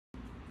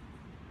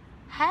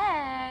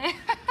Hey!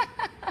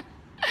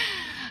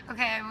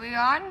 Okay, are we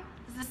on?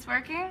 Is this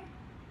working?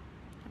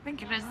 I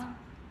think it is. I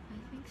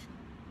think so.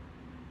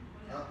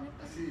 Oh,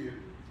 I see you.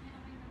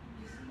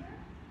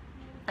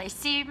 They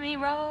see me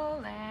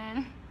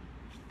rolling.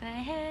 They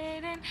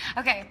hating.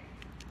 Okay,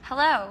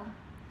 hello.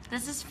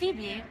 This is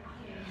Phoebe.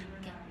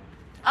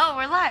 Oh,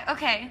 we're live.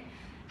 Okay.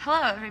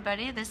 Hello,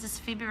 everybody. This is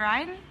Phoebe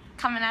Ryan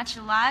coming at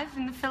you live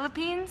in the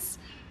Philippines.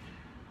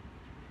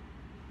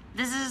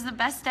 This is the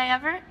best day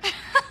ever.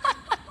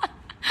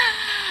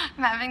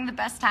 I'm having the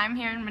best time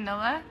here in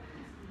Manila.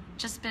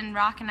 Just been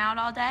rocking out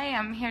all day.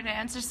 I'm here to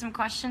answer some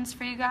questions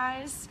for you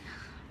guys.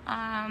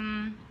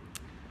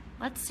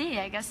 Let's see.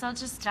 I guess I'll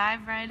just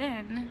dive right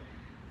in.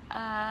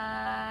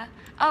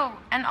 Oh,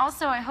 and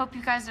also I hope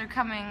you guys are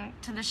coming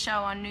to the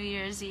show on New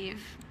Year's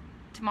Eve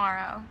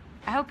tomorrow.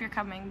 I hope you're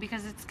coming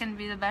because it's going to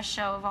be the best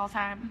show of all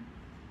time.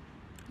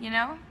 You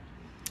know?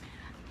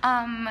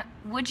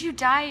 Would you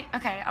dye...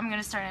 Okay, I'm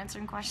going to start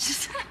answering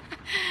questions.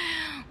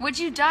 Would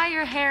you dye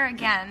your hair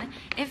again?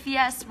 If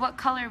yes, what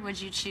color would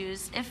you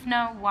choose? If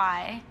no,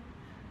 why?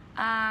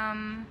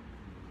 I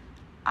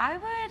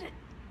would...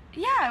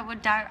 Yeah, I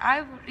would dye...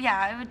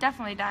 I would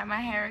definitely dye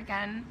my hair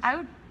again.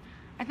 I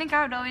think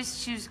I would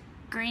always choose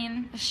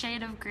green, a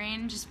shade of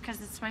green, just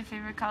because it's my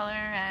favorite color,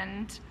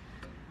 and...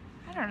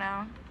 I don't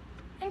know.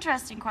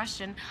 Interesting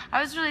question.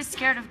 I was really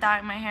scared of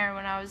dyeing my hair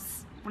when I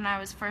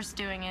was first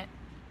doing it.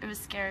 It was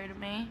scary to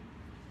me.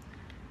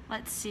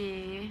 Let's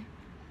see.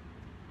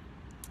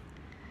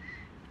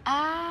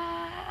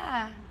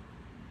 Oh,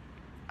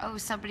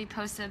 somebody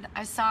posted,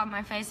 I saw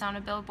my face on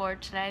a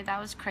billboard today.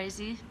 That was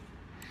crazy.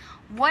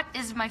 What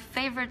is my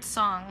favorite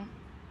song?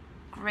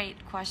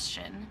 Great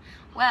question.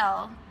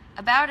 Well,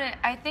 about it,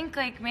 I think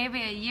like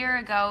maybe a year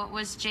ago it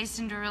was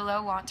Jason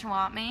Derulo, Want to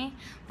Want Me,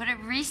 but it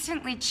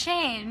recently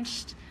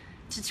changed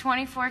to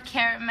 24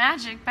 Karat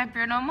Magic by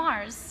Bruno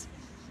Mars.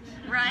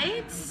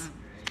 Right?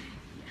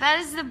 That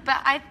is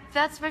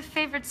that's my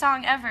favorite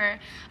song ever.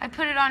 I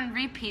put it on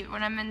repeat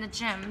when I'm in the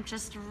gym.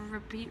 Just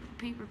repeat,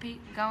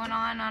 going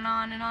on and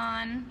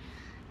on.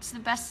 It's the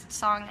best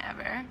song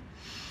ever.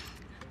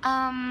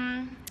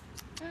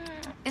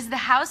 Is the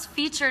house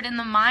featured in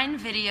the Mine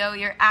video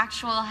your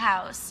actual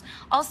house?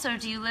 Also,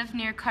 do you live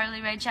near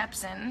Carly Rae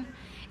Jepsen?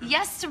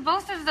 Yes to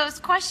both of those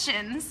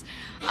questions.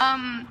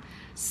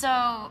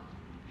 So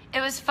it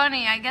was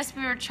funny. I guess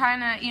we were trying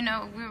to,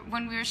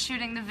 when we were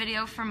shooting the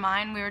video for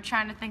Mine, we were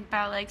trying to think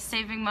about like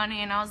saving money,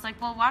 and I was like,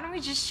 well, why don't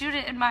we just shoot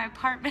it in my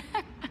apartment?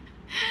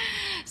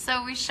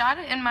 So we shot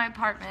it in my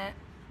apartment,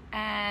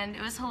 and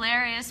it was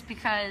hilarious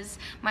because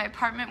my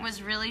apartment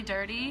was really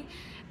dirty,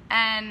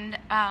 and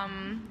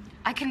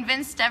I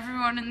convinced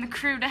everyone in the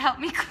crew to help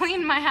me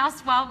clean my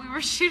house while we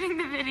were shooting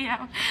the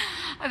video.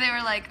 They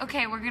were like,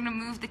 okay, we're gonna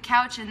move the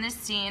couch in this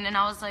scene, and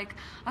I was like,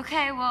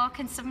 okay, well,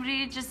 can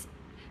somebody just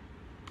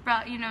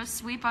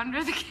sweep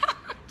under the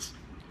couch?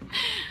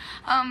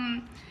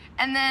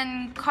 And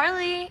then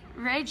Carly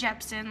Rae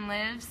Jepsen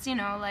lives,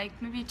 like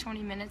maybe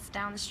 20 minutes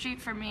down the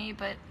street from me,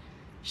 but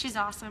she's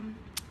awesome.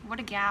 What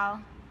a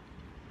gal.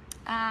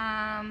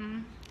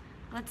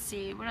 Let's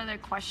see, what other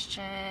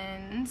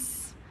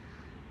questions?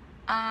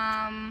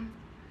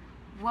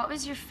 What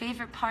was your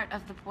favorite part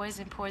of the Boys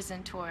and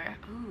Poison tour?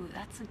 Ooh,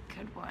 that's a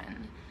good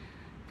one.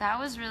 That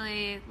was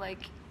really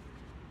like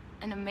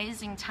an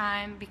amazing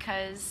time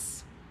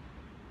because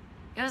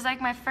it was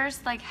like my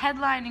first like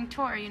headlining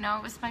tour, It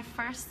was my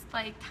first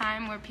like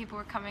time where people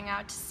were coming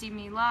out to see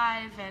me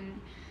live,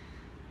 and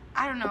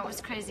I don't know, it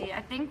was crazy.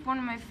 I think one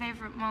of my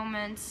favorite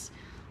moments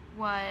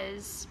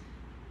was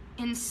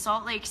in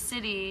Salt Lake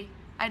City.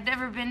 I'd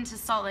never been to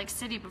Salt Lake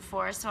City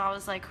before, so I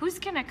was like, who's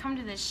gonna come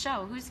to this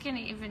show? Who's gonna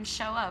even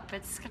show up?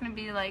 It's gonna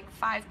be like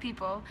 5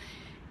 people.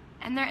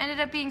 And there ended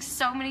up being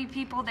so many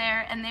people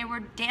there, and they were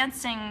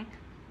dancing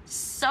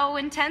so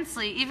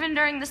intensely, even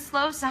during the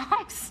slow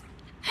songs.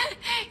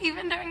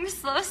 Even during the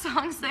slow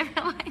songs, they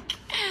were like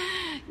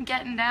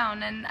getting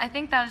down, and I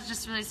think that was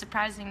just really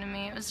surprising to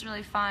me. It was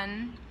really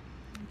fun.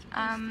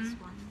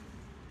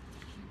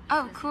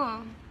 Oh,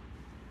 cool.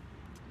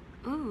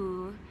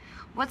 Ooh,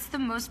 what's the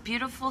most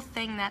beautiful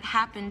thing that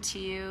happened to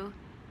you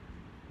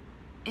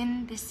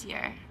in this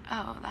year?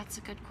 Oh, that's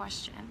a good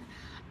question.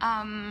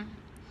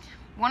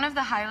 One of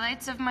the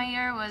highlights of my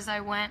year was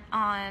I went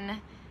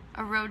on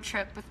a road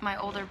trip with my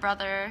older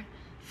brother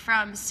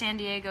from San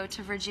Diego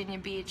to Virginia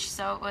Beach.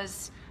 So it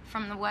was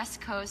from the West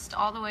Coast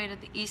all the way to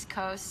the East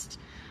Coast.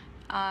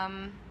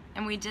 And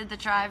we did the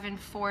drive in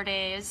 4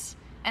 days.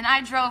 And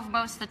I drove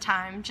most of the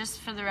time, just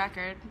for the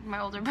record,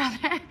 my older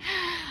brother.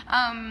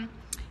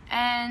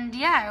 And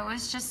yeah, it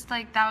was just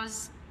like, that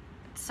was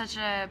such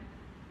a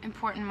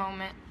important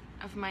moment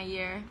of my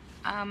year.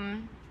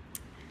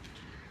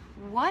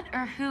 What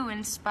or who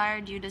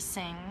inspired you to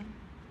sing?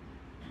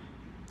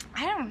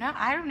 I don't know.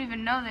 I don't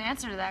even know the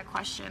answer to that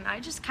question. I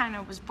just kind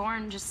of was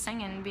born just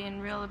singing, being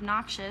real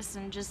obnoxious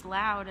and just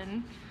loud,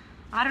 and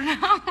I don't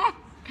know.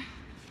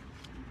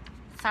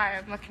 Sorry,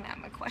 I'm looking at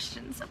my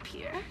questions up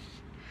here.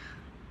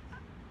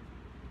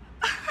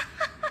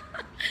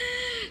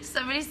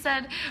 Somebody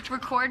said,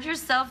 record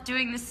yourself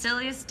doing the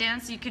silliest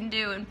dance you can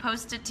do and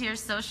post it to your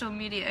social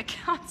media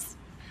accounts.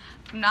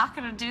 I'm not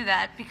gonna do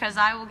that because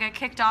I will get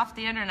kicked off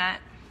the internet.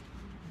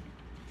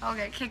 I'll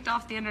get kicked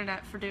off the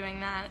internet for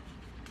doing that.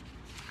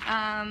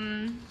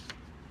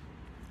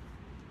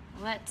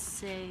 Let's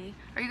see.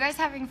 Are you guys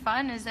having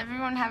fun? Is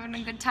everyone having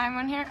a good time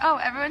on here? Oh,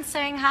 everyone's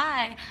saying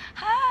hi.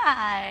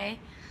 Hi.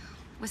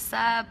 What's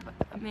up,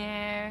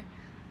 Amir?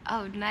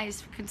 Oh,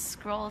 nice. We can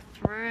scroll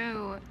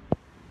through.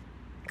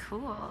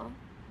 Cool.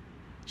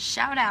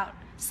 Shout out.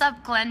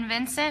 Sup, Glenn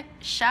Vincent?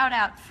 Shout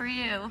out for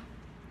you.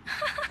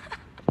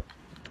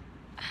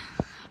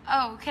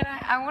 Oh,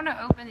 I want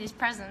to open these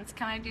presents.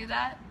 Can I do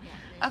that?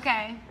 Yeah.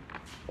 Okay.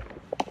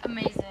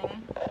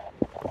 Amazing.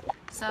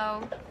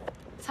 So,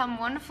 some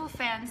wonderful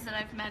fans that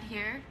I've met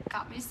here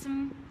got me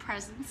some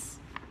presents.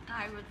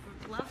 I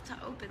would love to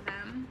open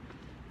them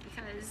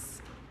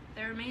because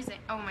they're amazing.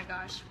 Oh my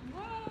gosh.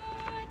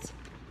 What?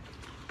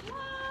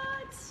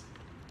 What?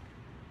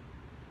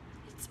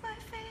 It's my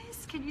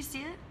face. Can you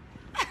see it?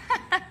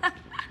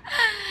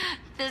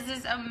 This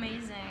is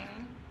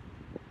amazing.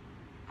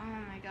 Oh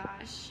my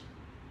gosh.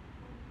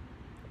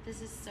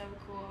 This is so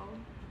cool.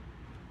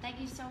 Thank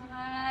you so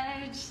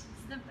much. It's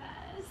the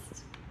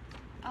best.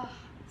 Oh,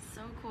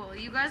 so cool.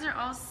 You guys are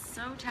all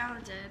so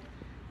talented.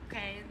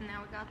 Okay,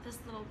 now we got this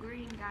little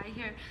green guy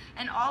here.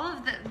 And all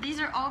of these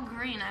are all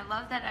green. I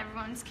love that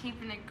everyone's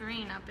keeping it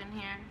green up in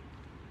here.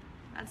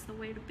 That's the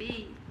way to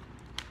be.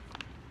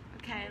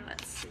 Okay,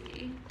 let's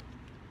see.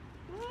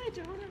 Oh, I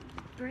don't want to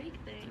break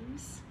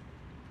things.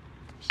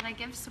 Should I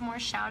give some more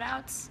shout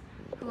outs?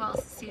 Who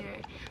else is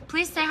here?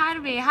 Please say hi to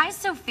me. Hi,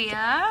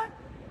 Sophia.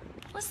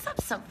 What's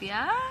up,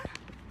 Sophia?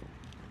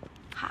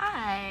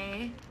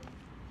 Hi.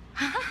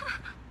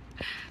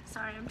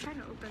 Sorry, I'm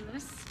trying to open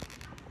this.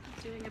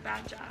 I'm doing a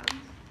bad job.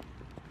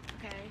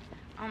 Okay.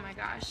 Oh my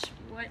gosh.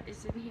 What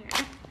is in here?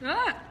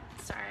 Ah!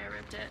 Sorry, I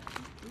ripped it.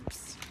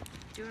 Oops.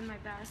 Doing my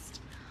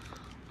best.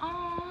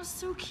 Oh,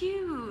 so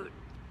cute.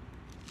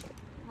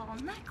 Little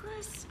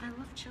necklace. I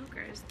love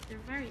chokers. They're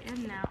very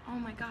in now. Oh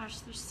my gosh,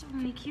 there's so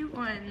many cute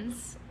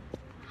ones.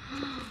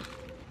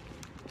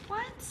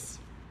 What?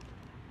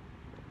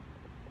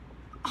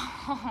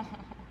 Oh.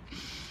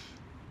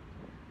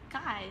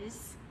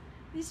 Guys,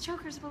 these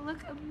chokers will look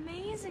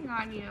amazing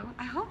on you.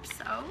 I hope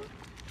so.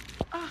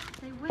 Oh,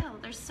 they will.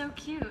 They're so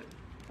cute.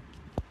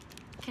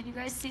 Can you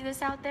guys see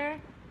this out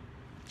there?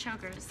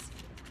 Chokers.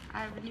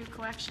 I have a new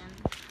collection.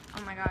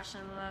 Oh my gosh,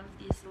 I love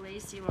these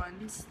lacy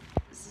ones.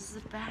 This is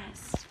the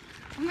best.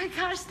 Oh my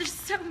gosh, there's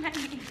so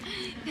many.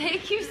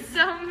 Thank you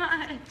so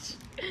much.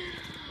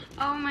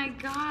 Oh my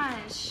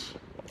gosh.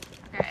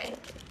 Okay,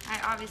 I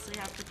obviously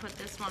have to put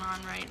this one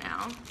on right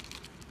now.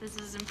 This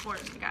is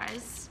important,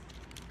 guys.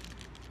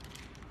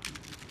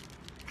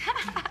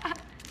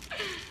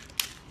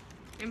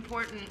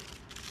 Important.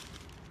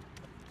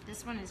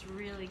 This one is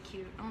really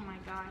cute. Oh my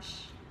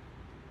gosh.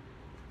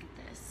 Look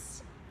at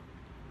this.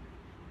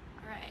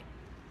 Alright.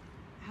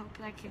 I hope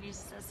I can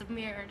use this as a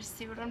mirror to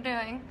see what I'm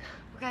doing.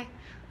 Okay.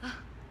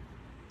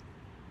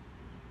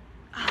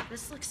 Ah,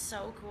 this looks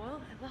so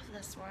cool. I love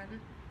this one.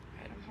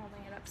 Alright, I'm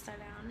holding it upside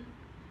down.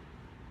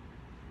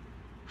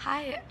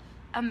 Hi,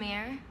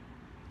 Amir.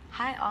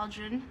 Hi,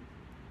 Aldrin.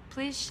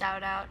 Please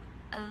shout out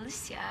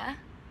Alicia.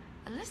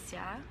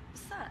 Alicia?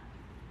 What's up?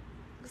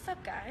 What's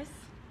up, guys?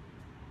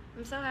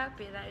 I'm so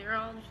happy that you're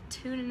all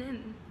tuning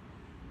in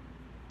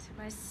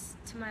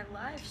to my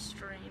live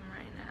stream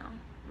right now.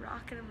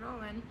 Rocking and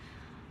rolling.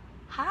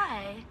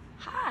 Hi.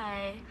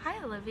 Hi.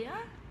 Hi, Olivia.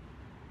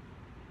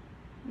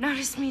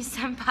 Notice me,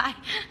 senpai.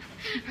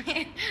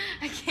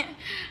 I can't.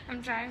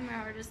 I'm trying my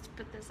hardest to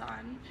put this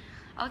on.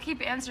 I'll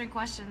keep answering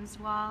questions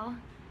while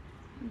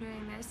I'm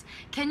doing this.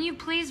 Can you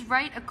please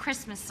write a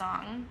Christmas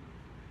song?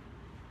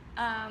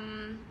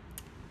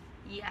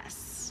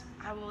 Yes,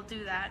 I will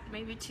do that.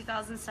 Maybe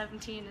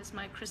 2017 is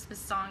my Christmas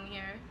song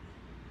year.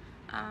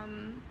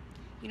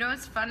 You know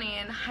what's funny?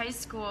 In high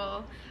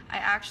school, I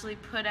actually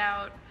put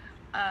out,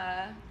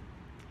 a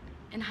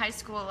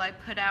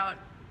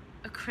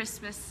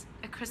Christmas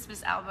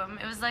album.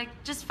 It was like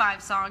just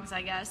 5 songs,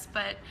 I guess,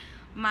 but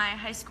my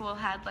high school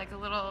had like a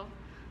little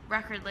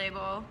record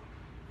label,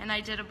 and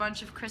I did a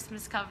bunch of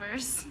Christmas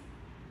covers,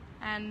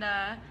 and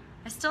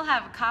I still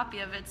have a copy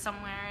of it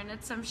somewhere, and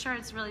I'm sure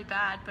it's really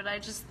bad, but I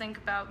just think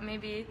about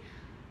maybe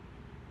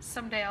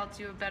someday I'll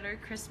do a better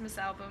Christmas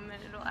album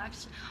and it'll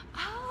actually,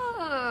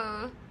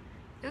 oh,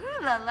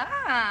 ooh la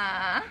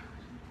la,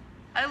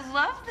 I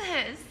love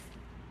this.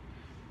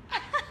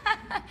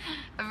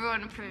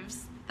 Everyone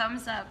approves,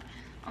 thumbs up.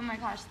 Oh my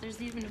gosh,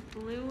 there's even a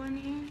blue one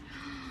here.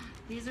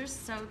 These are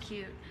so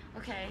cute.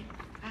 Okay,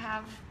 I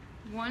have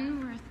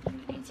one more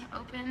thing I need to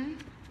open.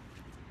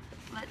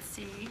 Let's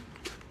see.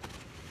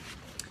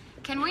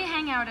 Can we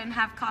hang out and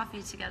have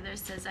coffee together,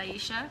 says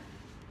Aisha.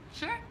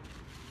 Sure.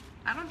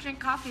 I don't drink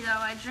coffee though,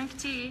 I drink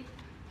tea.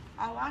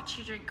 I'll watch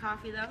you drink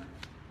coffee though.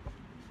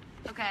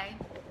 Okay,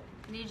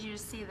 I need you to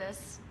see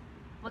this.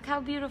 Look how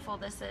beautiful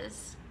this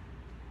is.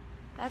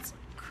 That's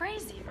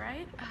crazy,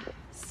 right? Oh,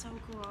 so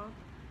cool.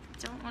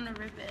 Don't want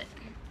to rip it.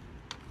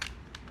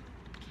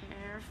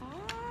 careful.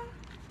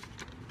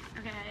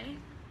 Okay.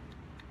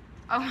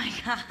 Oh my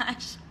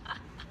gosh.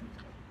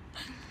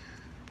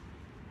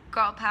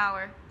 Girl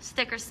power.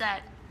 Sticker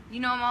set. You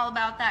know I'm all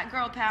about that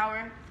girl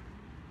power.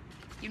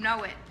 You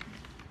know it.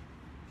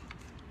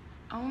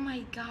 Oh my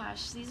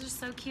gosh, these are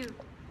so cute.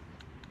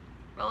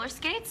 Roller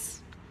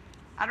skates?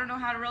 I don't know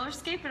how to roller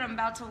skate, but I'm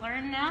about to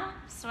learn now,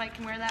 so I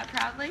can wear that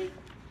proudly.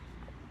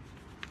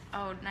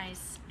 Oh,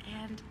 nice.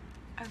 And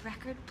a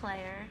record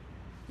player.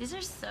 These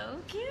are so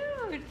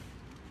cute.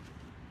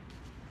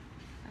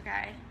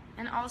 Okay,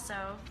 and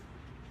also,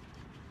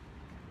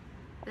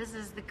 this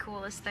is the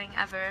coolest thing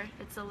ever.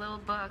 It's a little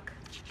book,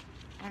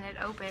 and it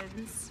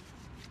opens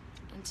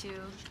into,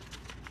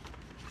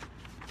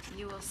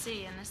 you will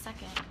see in a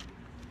second.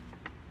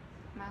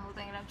 Am I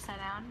holding it upside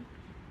down?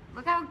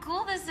 Look how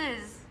cool this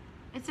is.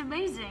 It's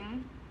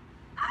amazing.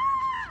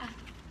 Ah!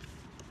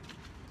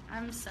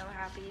 I'm so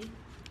happy.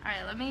 All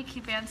right, let me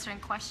keep answering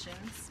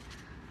questions.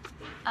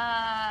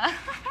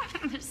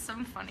 There's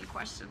some funny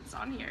questions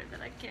on here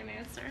that I can't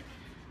answer.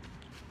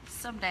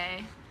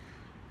 Someday.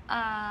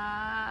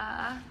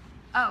 Oh,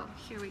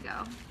 here we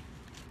go.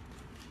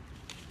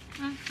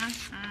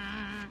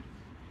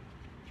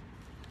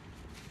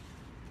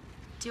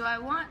 Do I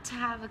want to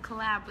have a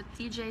collab with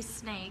DJ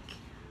Snake?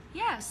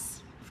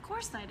 Yes, of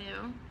course I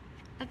do.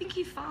 I think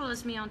he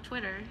follows me on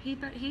Twitter. He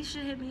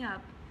should hit me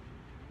up.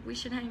 We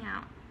should hang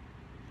out.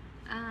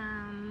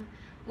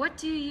 What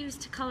do you use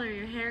to color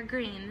your hair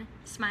green?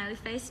 Smiley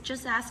face,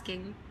 just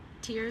asking.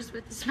 Tears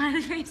with the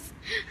smiley face.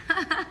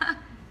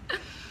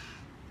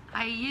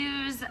 I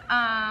use,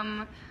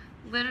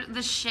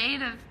 the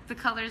shade of the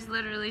color is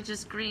literally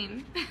just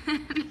green.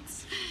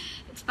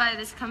 It's by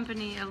this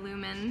company,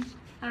 Illumin.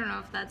 I don't know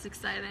if that's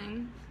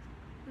exciting.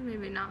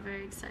 Maybe not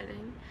very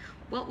exciting.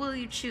 What will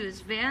you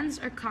choose, Vans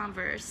or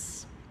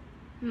Converse?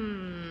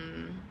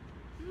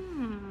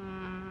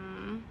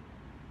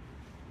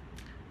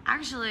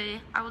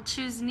 Actually, I will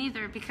choose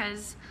neither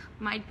because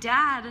my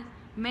dad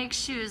makes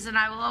shoes and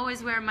I will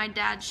always wear my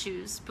dad's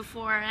shoes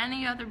before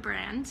any other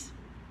brand.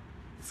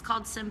 It's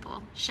called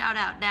Simple. Shout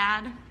out,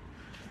 Dad.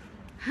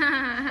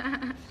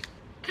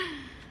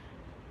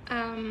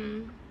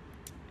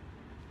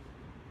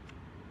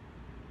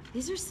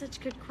 These are such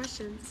good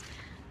questions.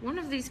 One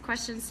of these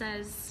questions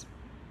says,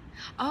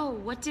 oh,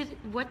 what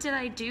did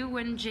I do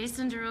when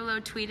Jason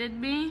Derulo tweeted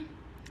me?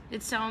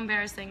 It's so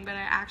embarrassing, but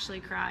I actually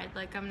cried.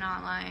 Like, I'm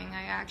not lying.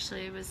 I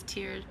actually was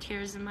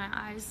tears in my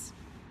eyes.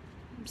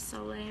 I'm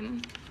so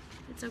lame.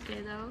 It's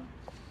okay though.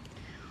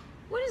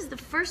 What is the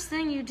first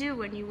thing you do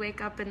when you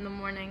wake up in the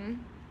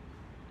morning?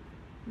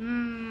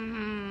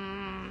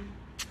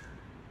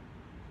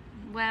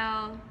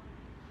 Well,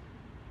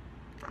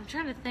 I'm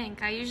trying to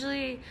think. I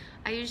usually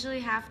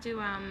have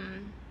to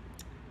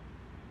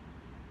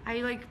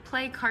I like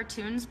play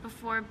cartoons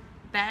before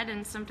bed,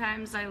 and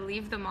sometimes I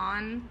leave them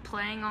on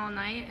playing all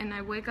night and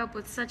I wake up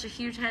with such a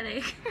huge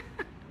headache.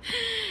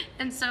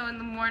 And so in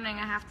the morning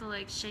I have to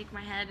like shake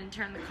my head and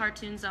turn the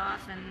cartoons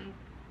off and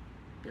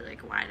be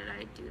like, why did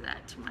I do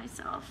that to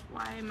myself?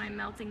 Why am I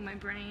melting my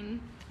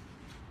brain?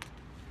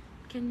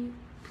 Can you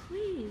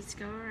please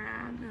go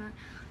around?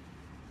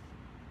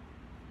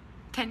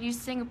 Can you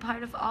sing a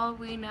part of All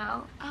We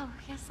Know? Oh,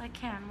 yes I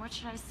can. What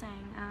should I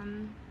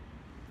sing?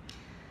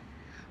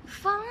 We're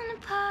falling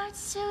apart,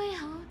 still we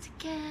hold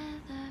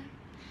together.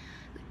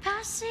 We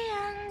pass the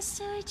ends,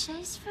 still we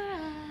chase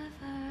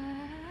forever.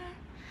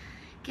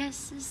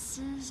 Guess this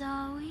is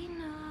all we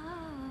know.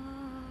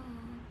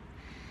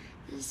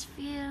 This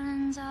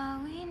feeling's all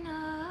we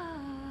know.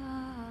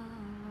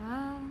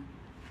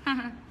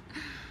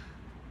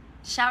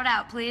 Shout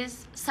out,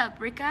 please. Sup,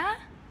 Rika?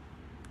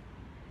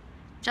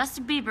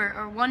 Justin Bieber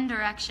or One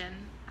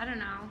Direction? I don't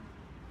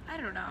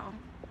know.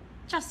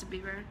 Justin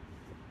Bieber.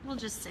 We'll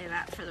just say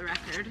that for the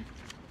record.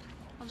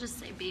 I'll just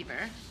say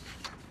Bieber.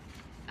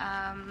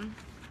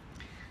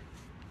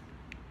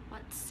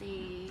 Let's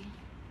see.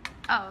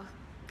 Oh,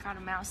 got a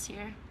mouse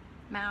here.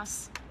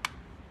 Mouse.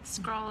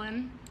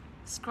 Scrolling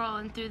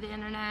through the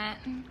internet.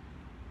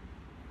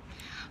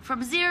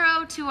 From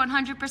 0 to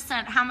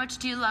 100%, how much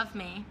do you love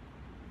me?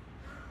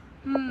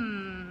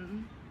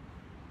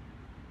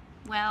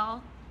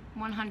 Well,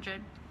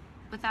 100.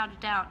 Without a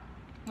doubt.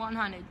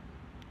 100.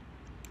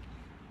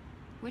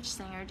 Which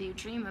singer do you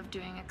dream of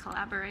doing a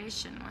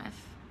collaboration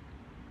with?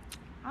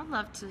 I'd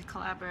love to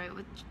collaborate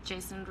with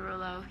Jason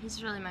Derulo.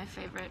 He's really my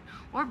favorite.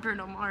 Or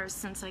Bruno Mars,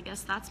 since I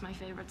guess that's my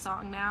favorite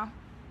song now.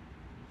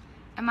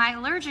 Am I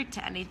allergic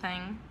to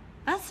anything?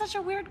 That's such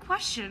a weird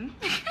question.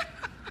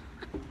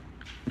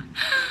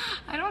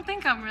 I don't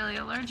think I'm really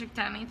allergic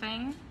to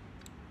anything.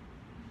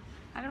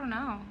 I don't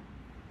know.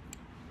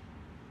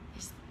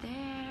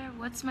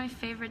 What's my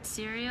favorite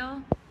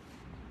cereal?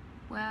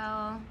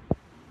 Well,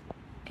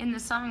 in the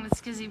song with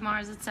Skizzy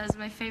Mars, it says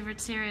my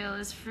favorite cereal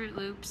is Fruity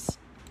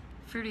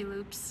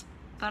Loops.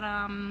 But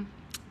I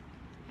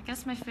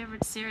guess my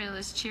favorite cereal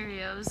is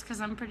Cheerios, because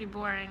I'm pretty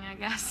boring, I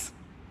guess.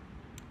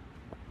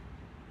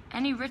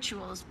 Any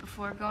rituals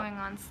before going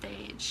on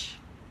stage?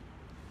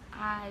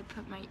 I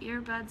put my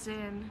earbuds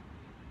in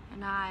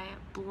and I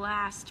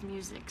blast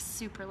music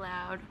super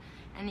loud.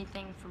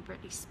 Anything from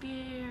Britney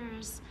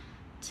Spears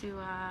to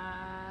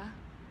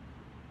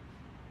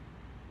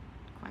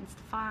Gwen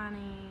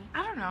Stefani.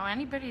 I don't know,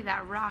 anybody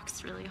that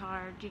rocks really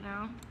hard, you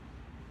know?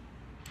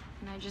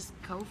 And I just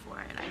go for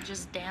it. I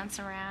just dance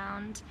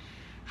around.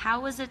 How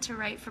was it to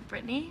write for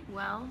Britney?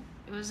 Well,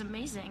 it was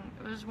amazing.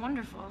 It was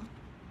wonderful.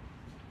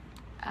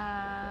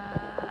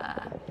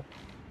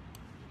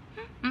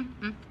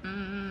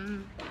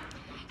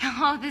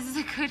 Oh, this is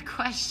a good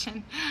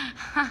question.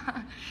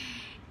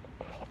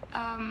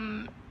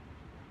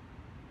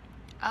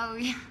 Oh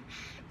yeah,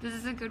 this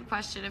is a good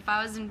question. If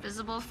I was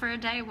invisible for a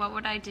day, what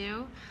would I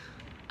do?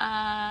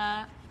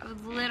 I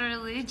would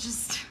literally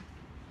just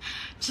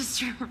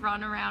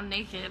run around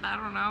naked. I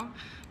don't know,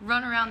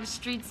 run around the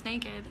streets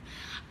naked.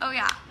 Oh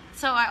yeah.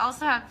 So I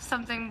also have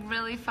something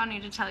really funny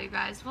to tell you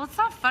guys. Well, it's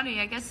not funny.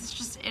 I guess it's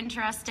just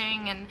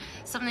interesting and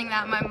something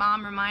that my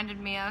mom reminded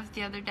me of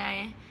the other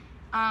day.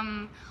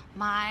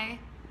 My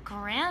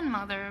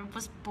grandmother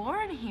was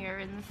born here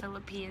in the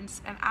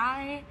Philippines, and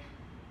I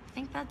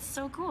think that's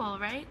so cool,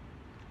 right?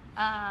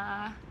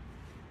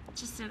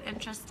 Just an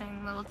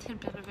interesting little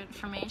tidbit of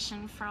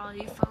information for all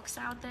you folks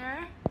out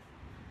there.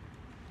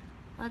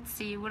 Let's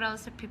see, what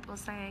else are people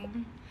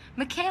saying?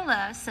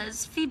 Michaela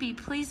says, Phoebe,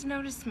 please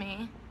notice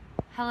me.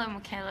 Hello,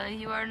 Michaela,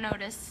 you are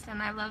noticed,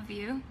 and I love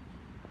you.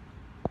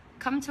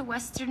 Come to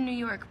Western New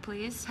York,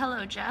 please.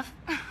 Hello, Jeff.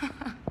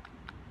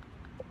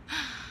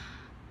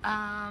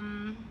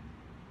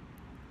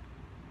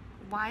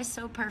 Why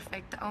so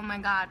perfect? Oh my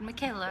God,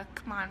 Michaela,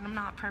 come on, I'm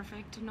not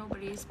perfect.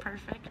 Nobody's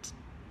perfect.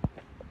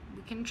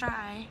 We can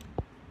try.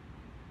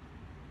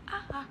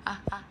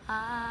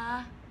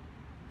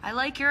 I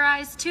like your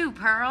eyes too,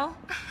 Pearl.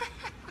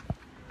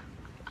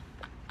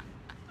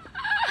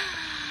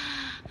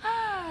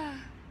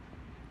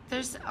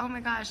 Oh my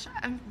gosh,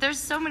 there's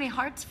so many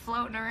hearts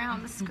floating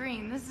around the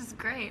screen. This is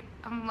great.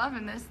 I'm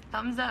loving this.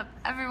 Thumbs up.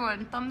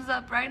 Everyone, thumbs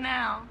up right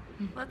now.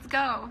 Let's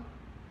go.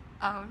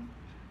 Oh,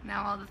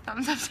 now all the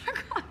thumbs ups are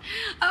gone.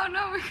 Oh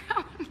no, we're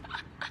going.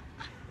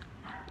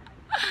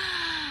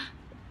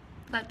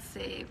 Let's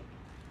see.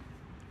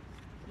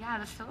 Yeah,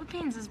 the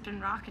Philippines has been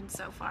rocking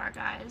so far,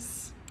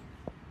 guys.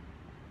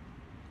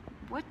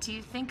 What do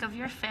you think of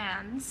your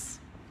fans?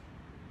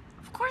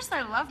 Of course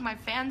I love my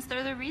fans.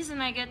 They're the reason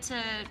I get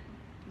to,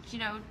 you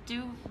know,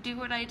 do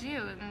what I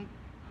do, and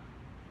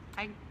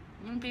I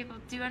wouldn't be able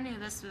to do any of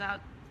this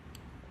without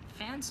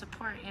fan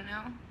support, you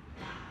know?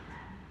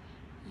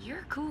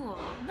 You're cool.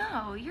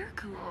 No, you're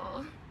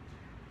cool.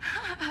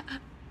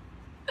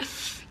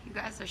 You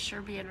guys are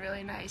sure being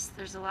really nice.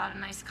 There's a lot of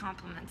nice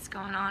compliments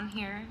going on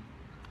here.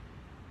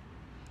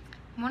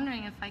 I'm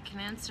wondering if I can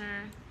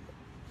answer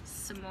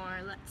some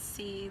more. Let's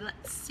see.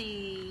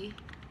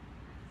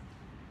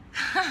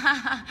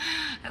 I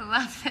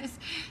love this.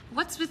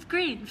 What's with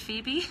green,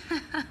 Phoebe?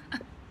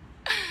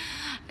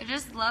 I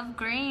just love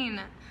green.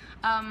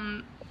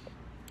 I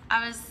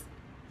was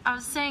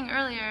saying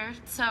earlier,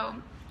 so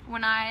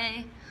when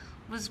I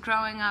was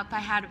growing up, I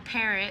had a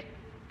parrot,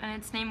 and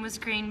its name was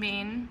Green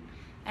Bean,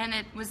 and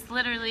it was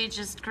literally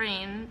just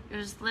green. It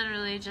was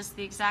literally just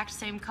the exact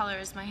same color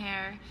as my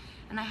hair,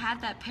 and I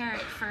had that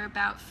parrot for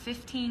about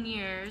 15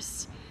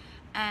 years.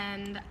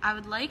 And I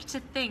would like to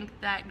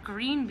think that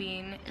Green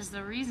Bean is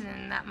the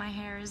reason that my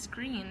hair is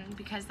green,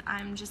 because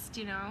I'm just,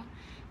 you know,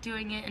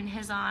 doing it in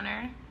his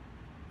honor.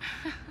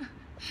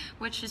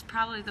 Which is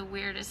probably the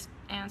weirdest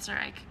answer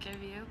I could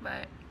give you,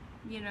 but,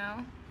 you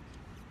know.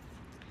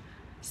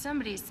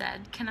 Somebody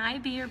said, can I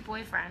be your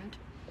boyfriend?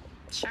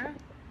 Sure.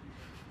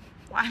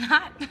 Why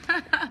not?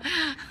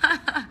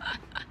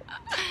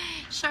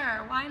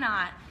 Sure, why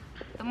not?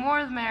 The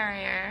more the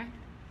merrier.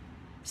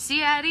 See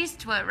you at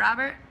Eastwood,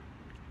 Robert.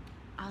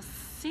 I'll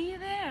see you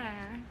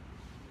there.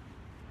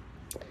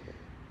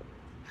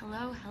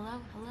 Hello,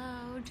 hello,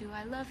 hello. Do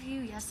I love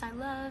you? Yes, I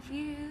love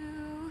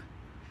you.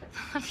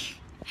 Love you.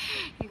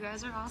 You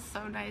guys are all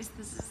so nice.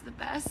 This is the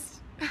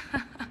best.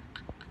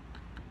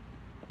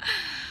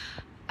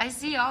 I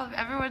see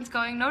everyone's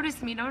going,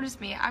 notice me, notice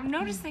me. I'm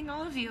noticing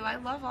all of you. I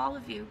love all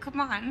of you.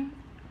 Come on.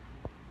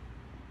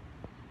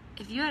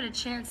 If you had a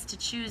chance to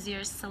choose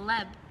your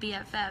celeb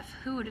BFF,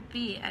 who would it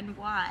be and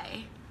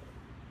why?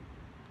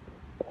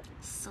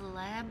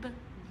 Celeb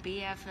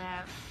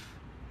BFF.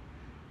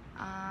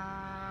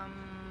 I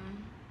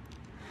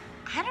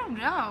don't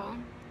know.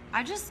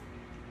 I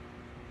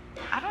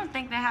don't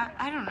think they have,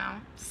 I don't know.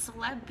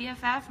 Celeb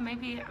BFF,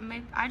 maybe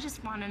I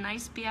just want a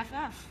nice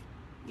BFF,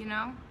 you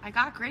know? I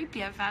got great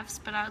BFFs,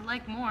 but I would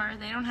like more.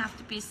 They don't have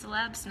to be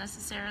celebs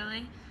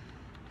necessarily.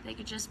 They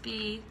could just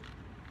be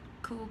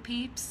cool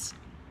peeps.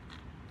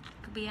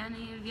 Could be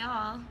any of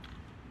y'all.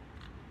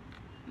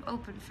 I'm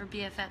open for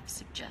BFF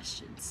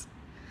suggestions.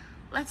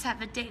 Let's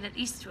have a date at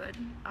Eastwood.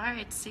 All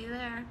right, see you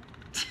there.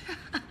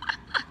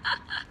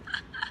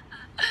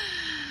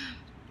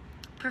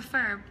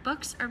 Prefer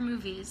books or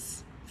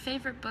movies?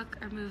 Favorite book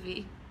or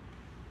movie?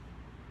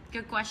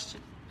 Good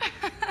question.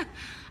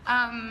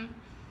 I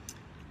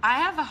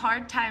have a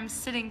hard time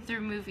sitting through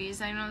movies.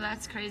 I know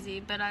that's crazy,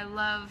 but I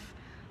love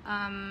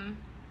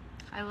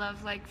I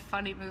love like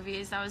funny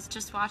movies. I was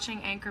just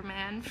watching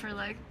Anchorman for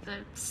like the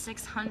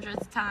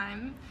 600th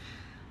time.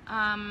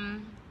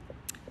 And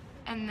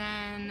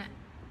then,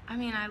 I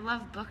mean, I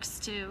love books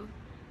too.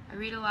 I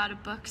read a lot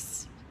of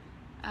books,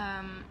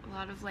 a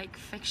lot of like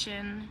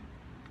fiction.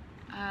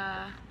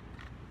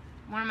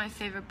 One of my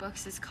favorite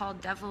books is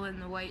called Devil in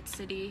the White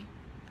City.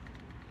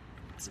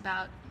 It's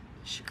about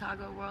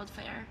Chicago World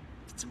Fair.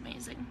 It's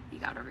amazing. You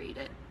gotta read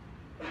it.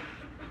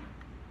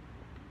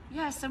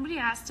 Yeah, somebody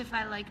asked if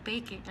I like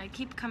baking. I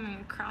keep coming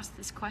across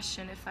this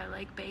question if I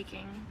like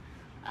baking.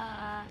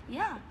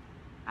 Yeah,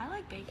 I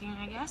like baking,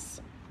 I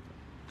guess.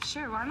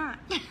 Sure, why not?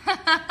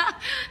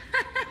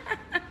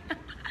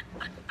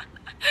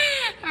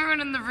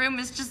 Everyone in the room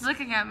is just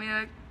looking at me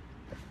like,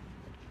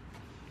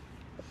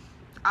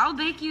 I'll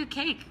bake you a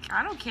cake.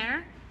 I don't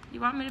care.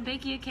 You want me to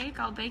bake you a cake?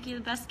 I'll bake you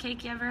the best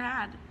cake you ever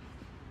had.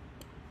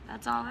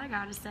 That's all I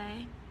gotta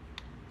say.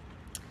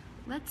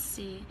 Let's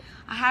see.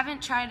 I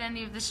haven't tried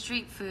any of the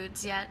street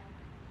foods yet.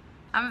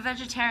 I'm a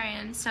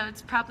vegetarian, so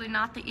it's probably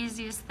not the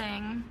easiest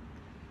thing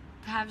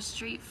to have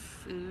street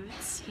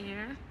foods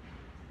here,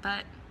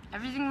 but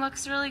everything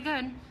looks really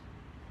good.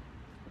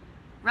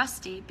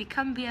 Rusty,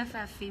 become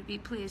BFF, Phoebe,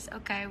 please.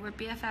 Okay, we're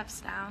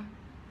BFFs now.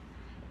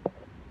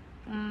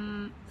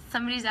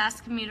 Somebody's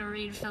asking me to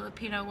read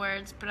Filipino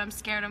words, but I'm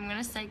scared I'm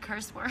gonna say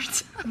curse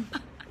words.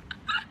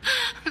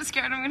 I'm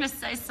scared I'm gonna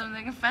say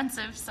something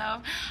offensive,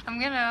 so I'm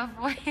gonna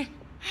avoid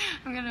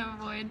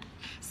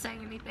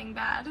saying anything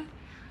bad.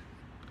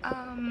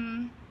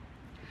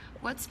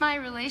 What's my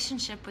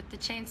relationship with the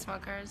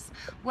Chainsmokers?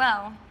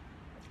 Well,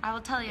 I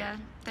will tell you,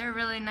 they're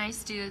really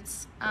nice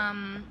dudes.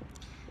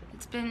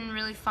 It's been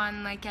really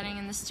fun, like getting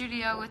in the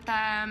studio with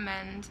them,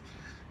 and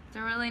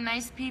they're really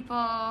nice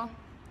people.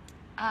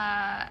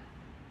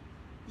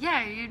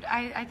 Yeah,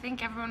 I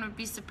think everyone would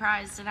be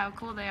surprised at how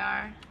cool they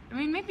are. I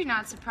mean, maybe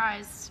not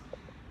surprised.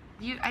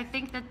 I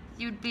think that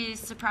you'd be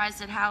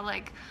surprised at how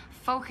like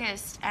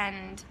focused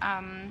and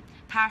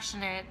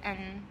passionate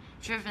and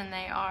driven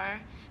they are.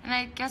 And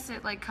I guess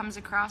it like comes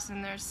across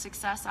in their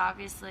success,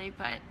 obviously,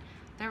 but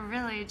they're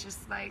really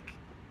just like,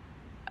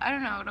 I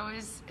don't know,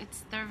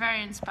 they're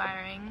very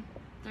inspiring.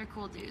 They're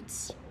cool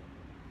dudes.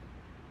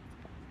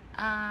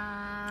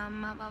 Have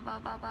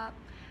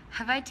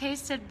I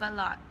tasted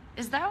balut?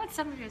 Is that what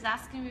somebody was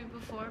asking me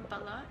before?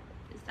 Balut?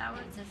 Is that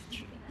what?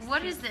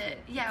 What is it?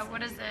 Yeah,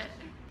 what is it?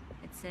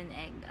 It's an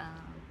egg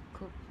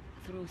cooked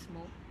through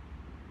smoke.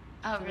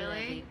 Oh, through the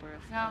really? vapor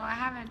of No, I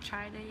haven't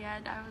tried it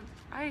yet.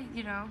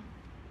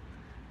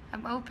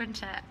 I'm open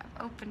to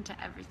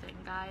everything,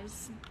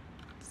 guys.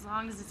 As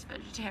long as it's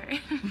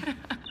vegetarian.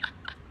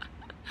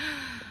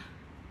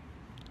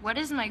 What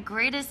is my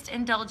greatest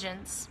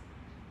indulgence?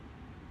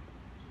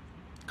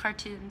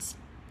 Cartoons.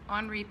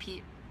 On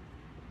repeat.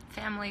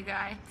 Family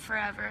Guy.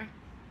 Forever.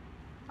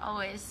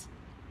 Always.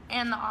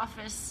 And The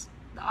Office.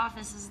 The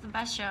Office is the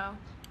best show.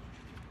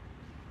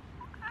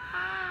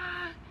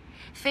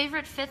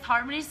 Favorite Fifth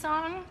Harmony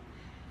song?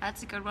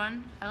 That's a good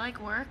one. I like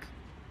Work.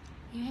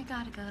 You ain't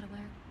gotta go to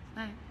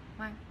work.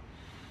 Work.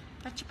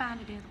 Let your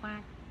body do the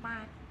work. You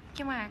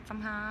can work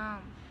from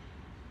home.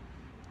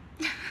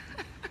 Fifth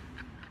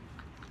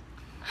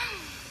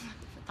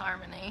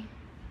Harmony.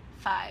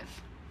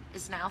 5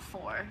 is now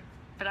 4.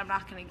 But I'm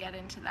not gonna get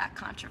into that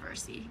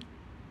controversy.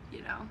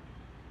 You know?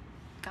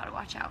 Gotta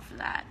watch out for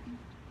that.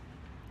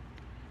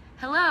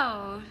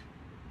 Hello.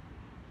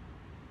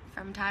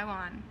 From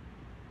Taiwan.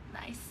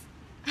 Nice.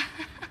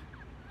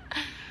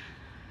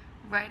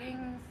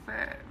 Writing.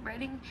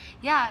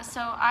 Yeah,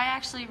 so I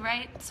actually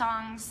write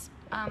songs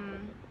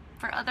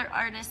for other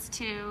artists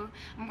too.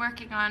 I'm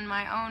working on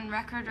my own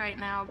record right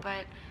now,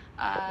 but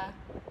I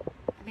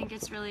think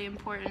it's really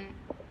important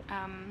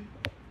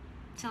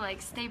to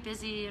like stay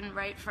busy and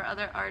write for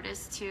other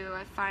artists too.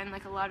 I find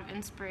like a lot of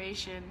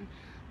inspiration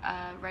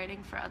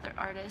writing for other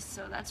artists,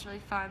 so that's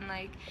really fun.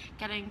 Like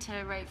getting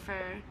to write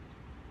for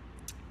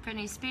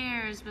Britney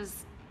Spears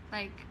was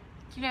like,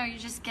 you know, you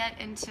just get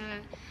into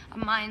a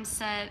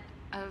mindset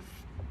of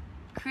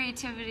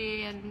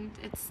creativity, and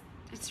it's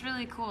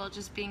really cool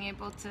just being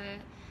able to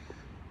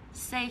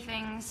say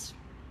things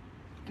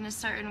in a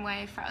certain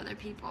way for other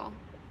people,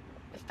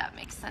 if that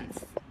makes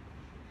sense.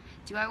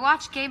 Do I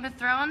watch Game of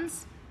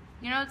Thrones?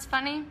 You know what's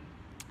funny?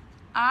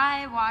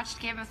 I watched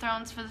Game of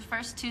Thrones for the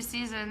first 2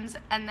 seasons,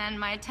 and then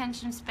my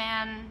attention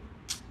span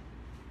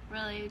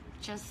really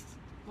just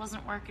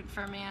wasn't working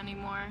for me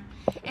anymore.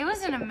 It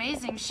was an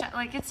amazing show.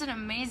 Like, it's an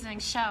amazing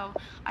show.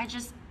 I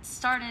just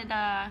started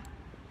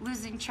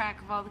losing track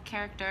of all the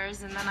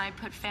characters, and then I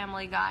put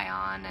Family Guy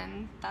on,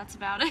 and that's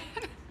about it.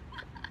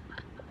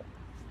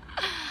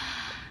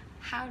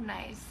 How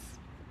nice.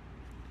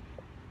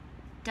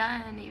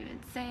 Done even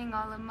saying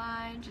all of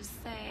mine,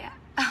 just say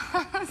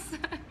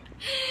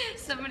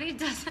somebody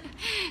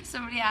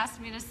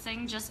asked me to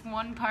sing just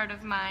one part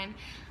of mine.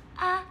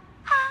 I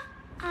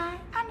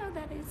know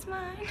that it's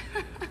mine.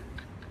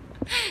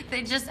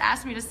 They just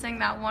asked me to sing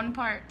that one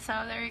part,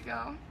 so there you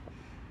go.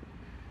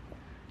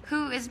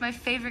 Who is my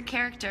favorite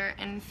character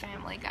in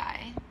Family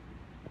Guy?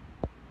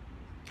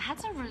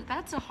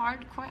 That's a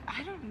hard question.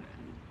 I don't know.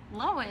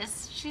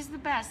 Lois, she's the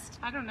best.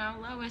 I don't know.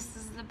 Lois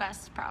is the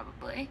best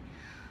probably.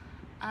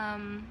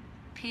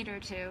 Peter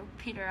too.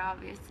 Peter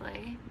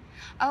obviously.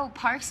 Oh,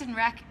 Parks and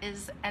Rec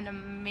is an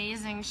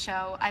amazing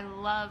show. I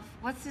love,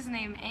 what's his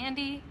name?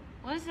 Andy?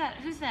 What is that?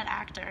 Who's that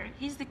actor?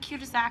 He's the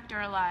cutest actor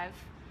alive.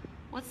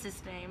 What's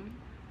his name?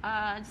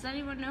 Does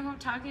anyone know who I'm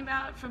talking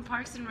about from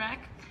Parks and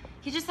Rec?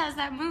 He just has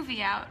that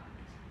movie out.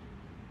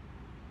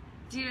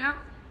 Do you know?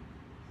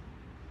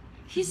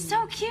 He's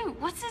so cute.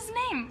 What's his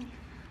name?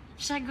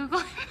 Should I Google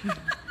him?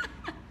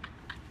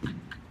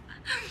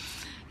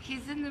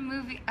 He's in the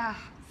movie.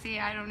 See,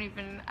 I don't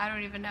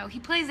even know. He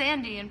plays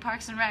Andy in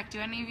Parks and Rec. Do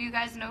any of you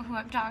guys know who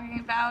I'm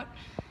talking about?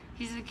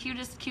 He's the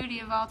cutest cutie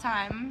of all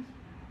time.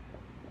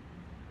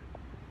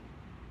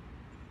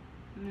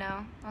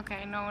 No?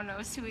 Okay, no one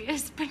knows who he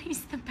is, but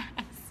he's the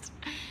best.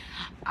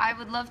 I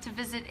would love to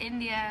visit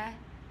India.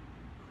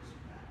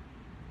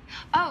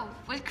 Oh,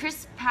 with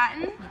Chris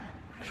Patton?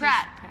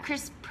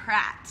 Chris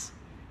Pratt.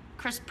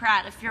 Chris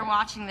Pratt, if you're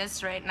watching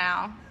this right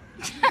now.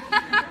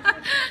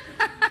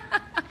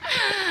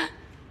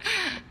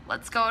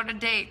 Let's go on a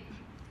date.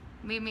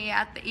 Meet me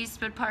at the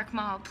Eastwood Park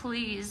Mall,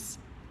 please.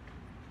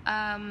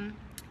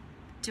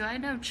 Do I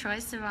know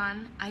Troye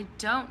Sivan? I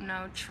don't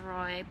know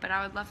Troy, but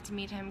I would love to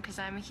meet him because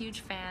I'm a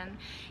huge fan.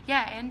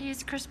 Yeah, Andy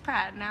is Chris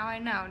Pratt. Now I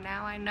know.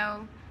 Now I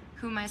know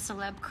who my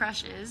celeb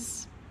crush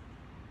is.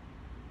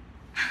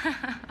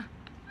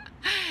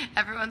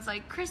 Everyone's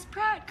like, Chris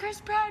Pratt,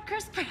 Chris Pratt,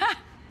 Chris Pratt.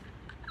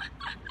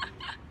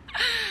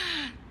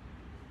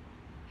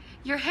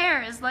 Your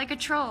hair is like a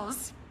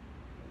troll's.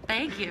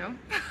 Thank you.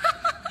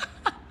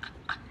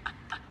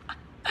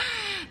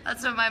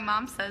 That's what my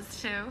mom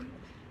says too.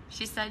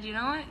 She said, you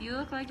know what? You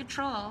look like a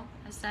troll.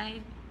 I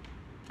say,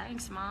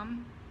 thanks,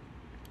 Mom.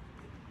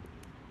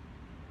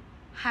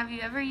 Have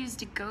you ever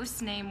used a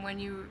ghost name when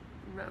you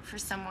wrote for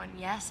someone?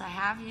 Yes, I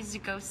have used a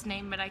ghost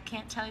name, but I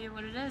can't tell you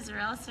what it is, or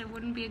else it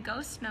wouldn't be a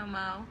ghost no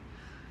mo.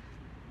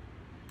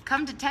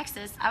 Come to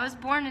Texas. I was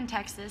born in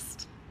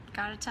Texas.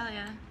 Gotta tell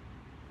ya.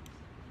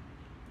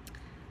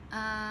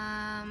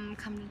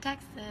 Come to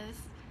Texas.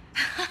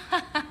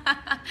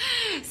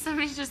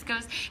 Somebody just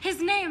goes,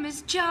 his name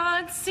is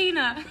John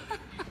Cena.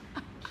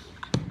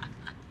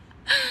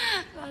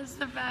 That's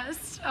the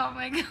best. Oh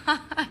my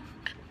God.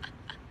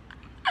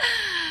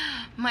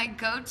 My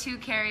go-to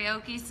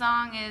karaoke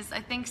song is, I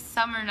think,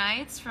 Summer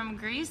Nights from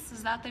Greece.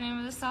 Is that the name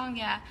of the song?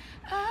 Yeah.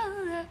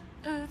 Oh,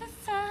 the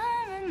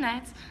summer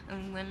nights.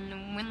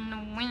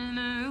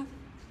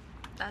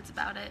 That's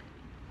about it.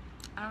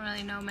 I don't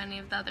really know many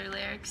of the other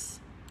lyrics,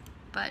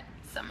 but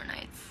Summer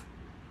Nights.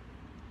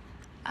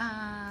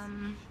 I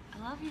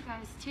love you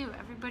guys too.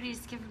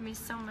 Everybody's giving me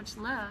so much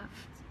love.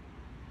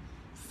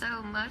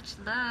 So much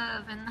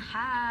love in the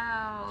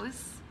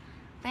house.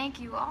 Thank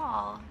you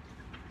all.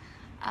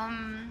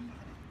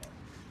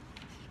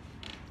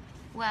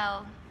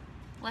 Well,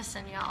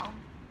 listen, y'all.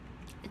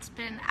 It's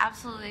been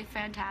absolutely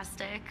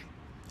fantastic.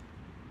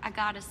 I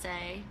gotta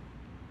say,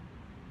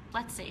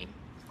 let's see.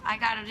 I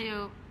gotta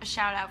do a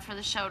shout out for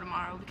the show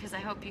tomorrow because I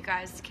hope you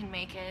guys can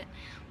make it.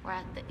 We're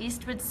at the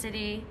Eastwood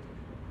City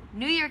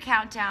New Year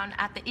Countdown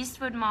at the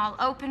Eastwood Mall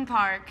Open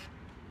Park.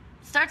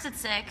 Starts at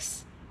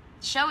 6.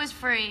 Show is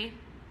free.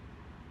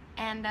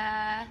 And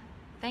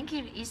thank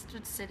you to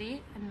Eastwood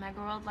City and Mega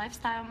World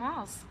Lifestyle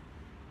Malls.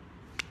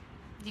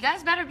 You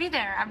guys better be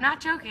there. I'm not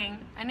joking.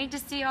 I need to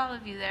see all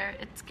of you there.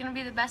 It's gonna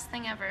be the best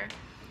thing ever.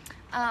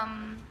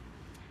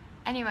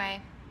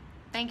 Anyway,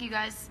 thank you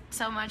guys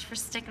so much for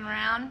sticking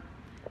around,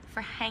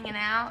 for hanging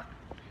out.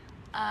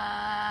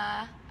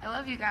 I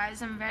love you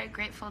guys. I'm very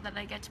grateful that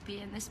I get to be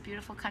in this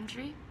beautiful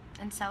country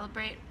and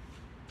celebrate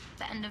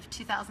the end of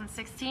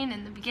 2016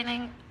 and the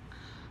beginning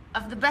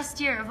of the best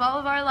year of all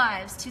of our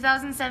lives,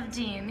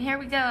 2017. Here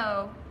we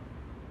go.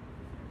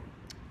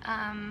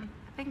 I'm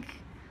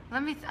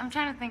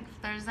trying to think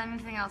if there's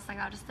anything else I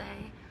gotta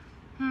say.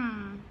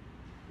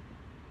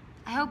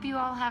 I hope you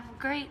all have a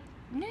great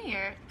New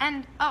Year.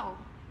 And, oh,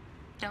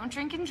 don't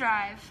drink and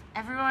drive.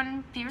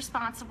 Everyone be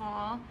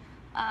responsible.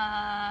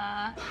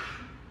 That's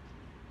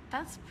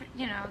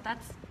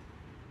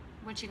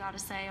what you gotta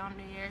say on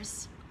New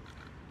Year's.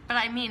 But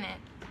I mean it.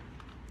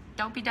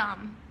 Don't be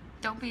dumb.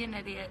 Don't be an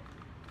idiot.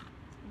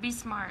 Be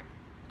smart.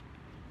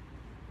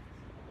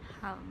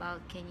 How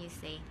about, can you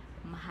say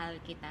mahal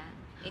kita?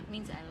 It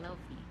means I love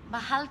you.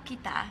 Mahal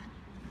kita.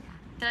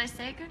 Did I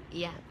say it good?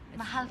 Yeah.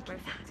 Mahal kita.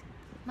 Perfect.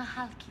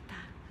 Mahal kita.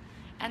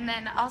 And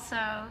then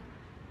also,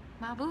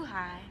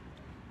 mabuhay.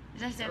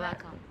 Did I say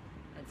that? Welcome.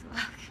 That's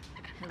welcome.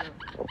 Hello.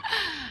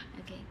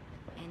 Okay.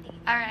 Ending.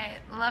 All right.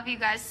 Love you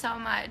guys so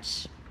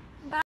much.